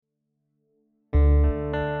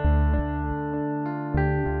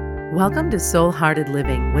Welcome to Soul Hearted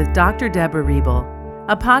Living with Dr. Deborah Riebel,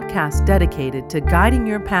 a podcast dedicated to guiding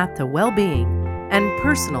your path to well-being and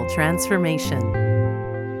personal transformation.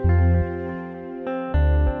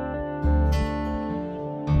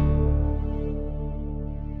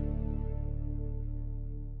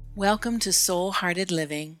 Welcome to Soul Hearted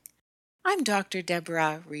Living. I'm Dr.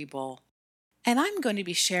 Deborah Riebel, and I'm going to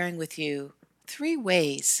be sharing with you 3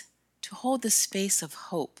 ways to hold the space of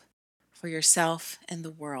hope for yourself and the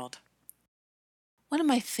world. One of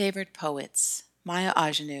my favorite poets, Maya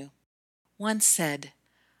Angelou, once said,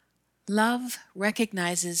 "Love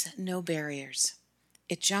recognizes no barriers.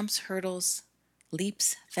 It jumps hurdles,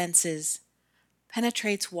 leaps fences,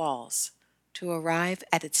 penetrates walls to arrive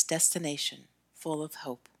at its destination full of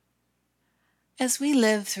hope." As we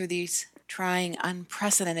live through these trying,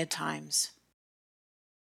 unprecedented times,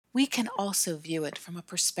 we can also view it from a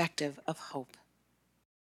perspective of hope.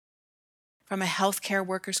 From a healthcare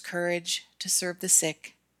worker's courage to serve the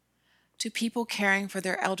sick, to people caring for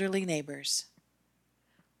their elderly neighbors,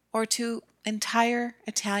 or to entire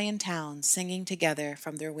Italian towns singing together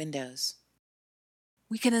from their windows,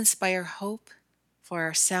 we can inspire hope for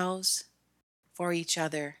ourselves, for each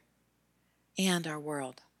other, and our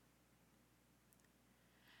world.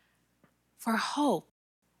 For hope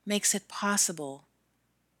makes it possible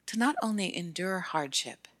to not only endure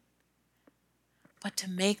hardship, but to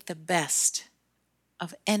make the best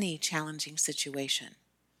of any challenging situation.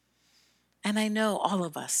 And I know all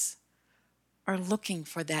of us are looking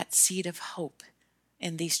for that seed of hope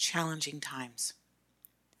in these challenging times.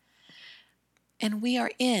 And we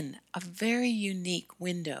are in a very unique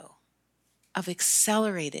window of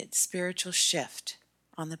accelerated spiritual shift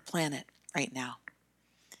on the planet right now.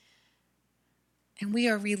 And we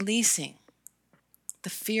are releasing the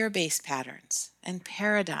fear-based patterns and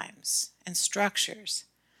paradigms and structures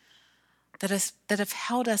that have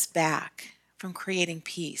held us back from creating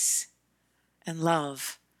peace and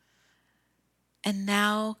love, and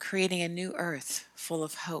now creating a new earth full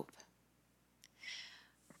of hope.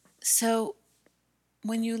 So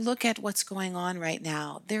when you look at what's going on right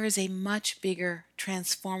now, there is a much bigger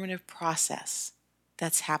transformative process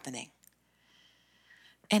that's happening.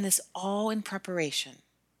 And it's all in preparation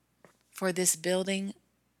for this building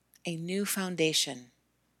a new foundation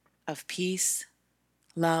of peace,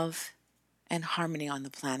 love, and harmony on the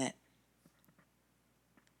planet.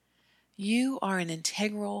 You are an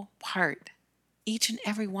integral part, each and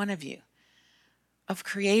every one of you, of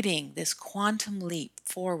creating this quantum leap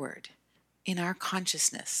forward in our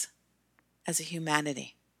consciousness as a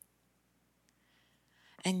humanity.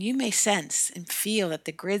 And you may sense and feel that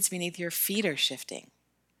the grids beneath your feet are shifting,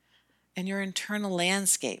 and your internal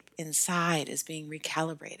landscape inside is being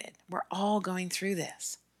recalibrated. We're all going through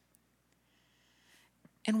this.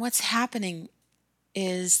 And what's happening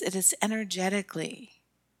is it is energetically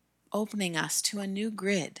opening us to a new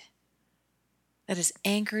grid that is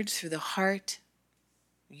anchored through the heart,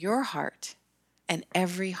 your heart, and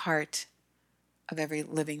every heart of every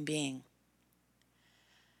living being.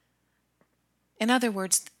 In other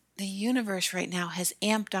words, the universe right now has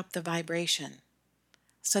amped up the vibration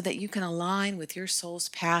so that you can align with your soul's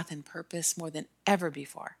path and purpose more than ever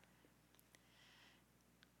before.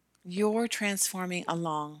 You're transforming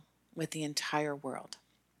along with the entire world.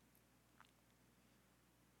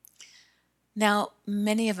 Now,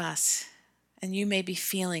 many of us, and you may be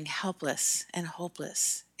feeling helpless and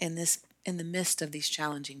hopeless in the midst of these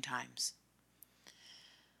challenging times.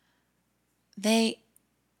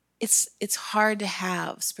 It's hard to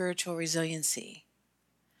have spiritual resiliency,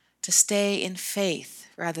 to stay in faith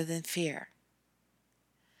rather than fear.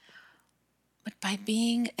 But by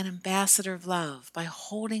being an ambassador of love, by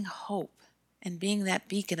holding hope and being that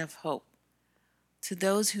beacon of hope to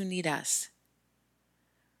those who need us,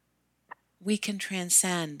 we can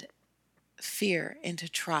transcend fear into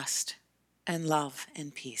trust and love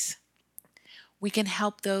and peace. We can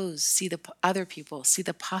help those see other people see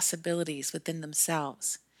the possibilities within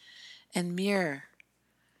themselves and mirror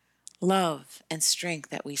love and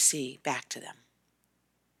strength that we see back to them.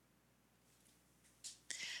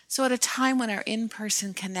 So at a time when our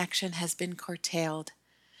in-person connection has been curtailed,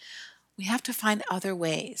 we have to find other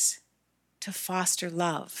ways to foster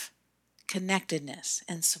love, connectedness,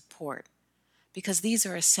 and support, because these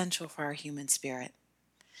are essential for our human spirit.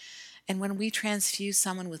 And when we transfuse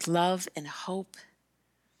someone with love and hope,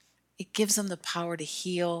 it gives them the power to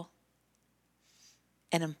heal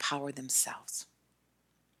and empower themselves.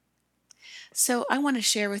 So I want to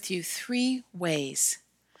share with you 3 ways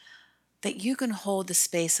that you can hold the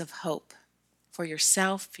space of hope for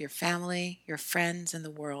yourself, your family, your friends, and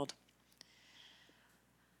the world.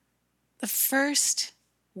 The first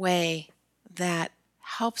way that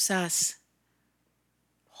helps us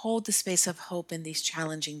hold the space of hope in these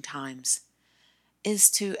challenging times is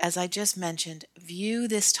to, as I just mentioned, view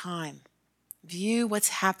this time, view what's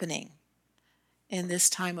happening in this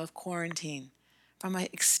time of quarantine from an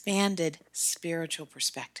expanded spiritual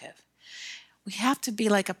perspective. We have to be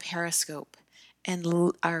like a periscope,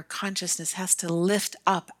 and our consciousness has to lift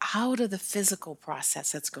up out of the physical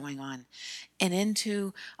process that's going on and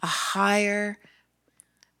into a higher,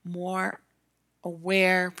 more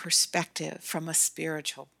aware perspective from a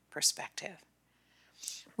spiritual perspective.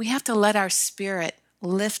 We have to let our spirit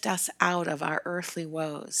lift us out of our earthly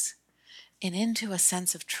woes and into a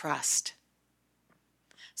sense of trust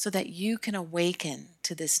so that you can awaken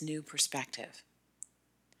to this new perspective.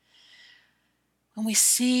 When we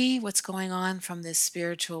see what's going on from this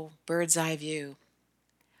spiritual bird's eye view,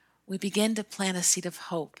 we begin to plant a seed of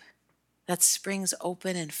hope that springs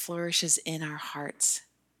open and flourishes in our hearts.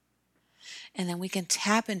 And then we can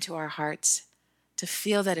tap into our hearts to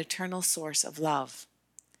feel that eternal source of love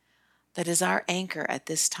that is our anchor at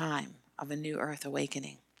this time of a new earth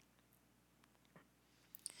awakening.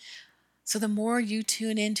 So the more you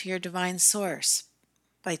tune into your divine source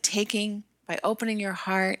by opening your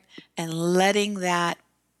heart and letting that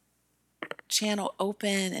channel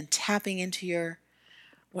open and tapping into your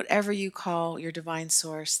whatever you call your divine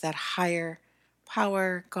source, that higher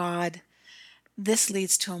power, God, this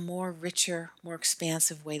leads to a more richer, more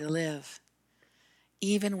expansive way to live,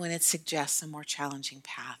 even when it suggests a more challenging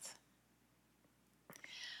path.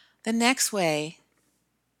 The next way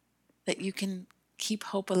that you can keep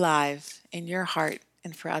hope alive in your heart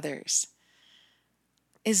and for others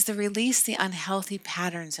is to release the unhealthy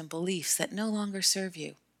patterns and beliefs that no longer serve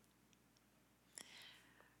you.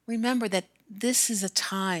 Remember that this is a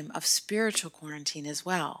time of spiritual quarantine as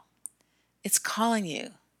well. It's calling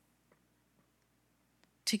you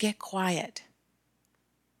to get quiet,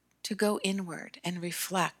 to go inward and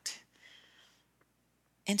reflect,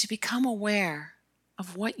 and to become aware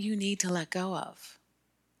of what you need to let go of.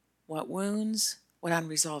 What wounds, what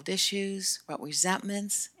unresolved issues, what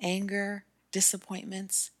resentments, anger,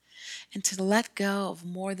 disappointments, and to let go of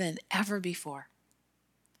more than ever before.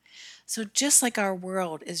 So just like our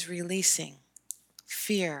world is releasing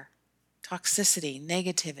fear, toxicity,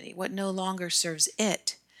 negativity, what no longer serves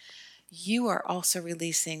it, you are also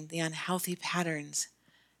releasing the unhealthy patterns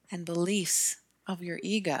and beliefs of your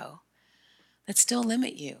ego that still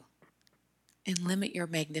limit you and limit your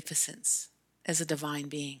magnificence as a divine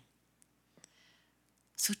being.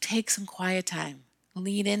 So take some quiet time,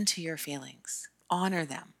 lean into your feelings, honor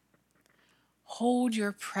them. Hold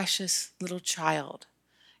your precious little child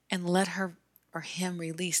and let her or him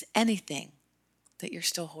release anything that you're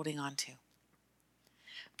still holding on to.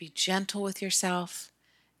 Be gentle with yourself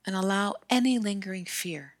and allow any lingering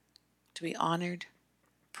fear to be honored,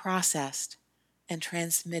 processed, and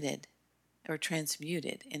transmuted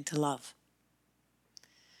into love.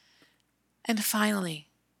 And finally,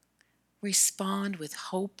 respond with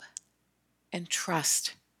hope and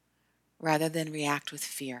trust rather than react with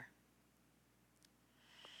fear.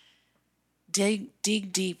 Dig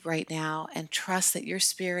deep right now and trust that your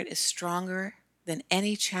spirit is stronger than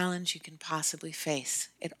any challenge you can possibly face.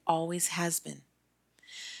 It always has been.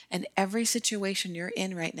 And every situation you're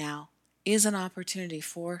in right now is an opportunity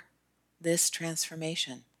for this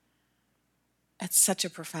transformation at such a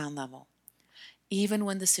profound level, even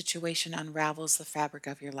when the situation unravels the fabric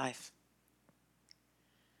of your life.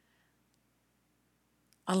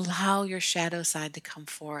 Allow your shadow side to come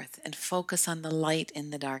forth and focus on the light in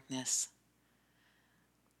the darkness.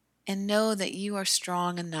 And know that you are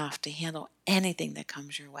strong enough to handle anything that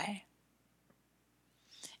comes your way.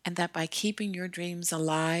 And that by keeping your dreams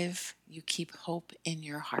alive, you keep hope in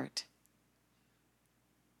your heart.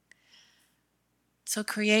 So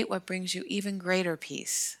create what brings you even greater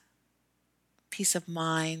peace of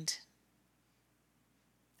mind,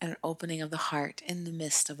 and an opening of the heart in the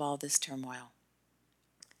midst of all this turmoil.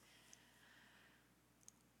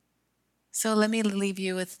 So let me leave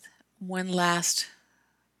you with one last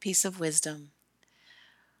piece of wisdom.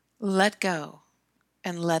 Let go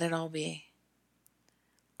and let it all be.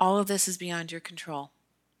 All of this is beyond your control.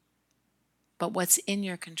 But what's in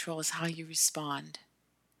your control is how you respond.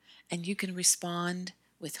 And you can respond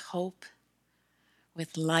with hope,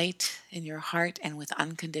 with light in your heart, and with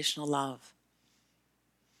unconditional love.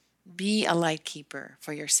 Be a light keeper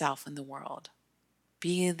for yourself and the world.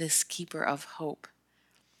 Be this keeper of hope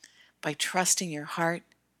by trusting your heart,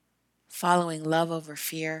 following love over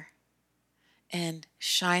fear, and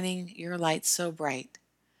shining your light so bright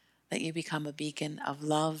that you become a beacon of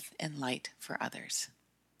love and light for others.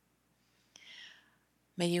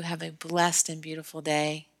 May you have a blessed and beautiful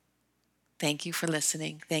day. Thank you for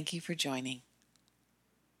listening. Thank you for joining.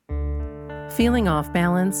 Feeling off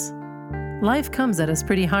balance? Life comes at us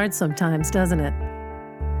pretty hard sometimes, doesn't it?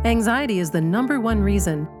 Anxiety is the #1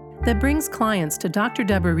 reason that brings clients to Dr.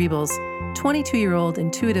 Deborah Riebel's 22-year-old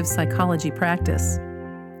intuitive psychology practice.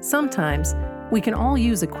 Sometimes we can all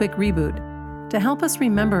use a quick reboot to help us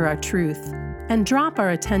remember our truth and drop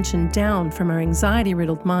our attention down from our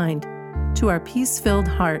anxiety-riddled mind to our peace-filled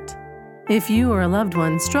heart. If you or a loved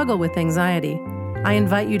one struggle with anxiety, I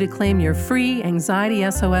invite you to claim your free Anxiety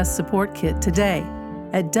SOS support kit today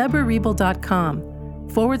at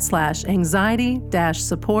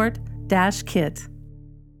deborahriebel.com/anxiety-support-kit.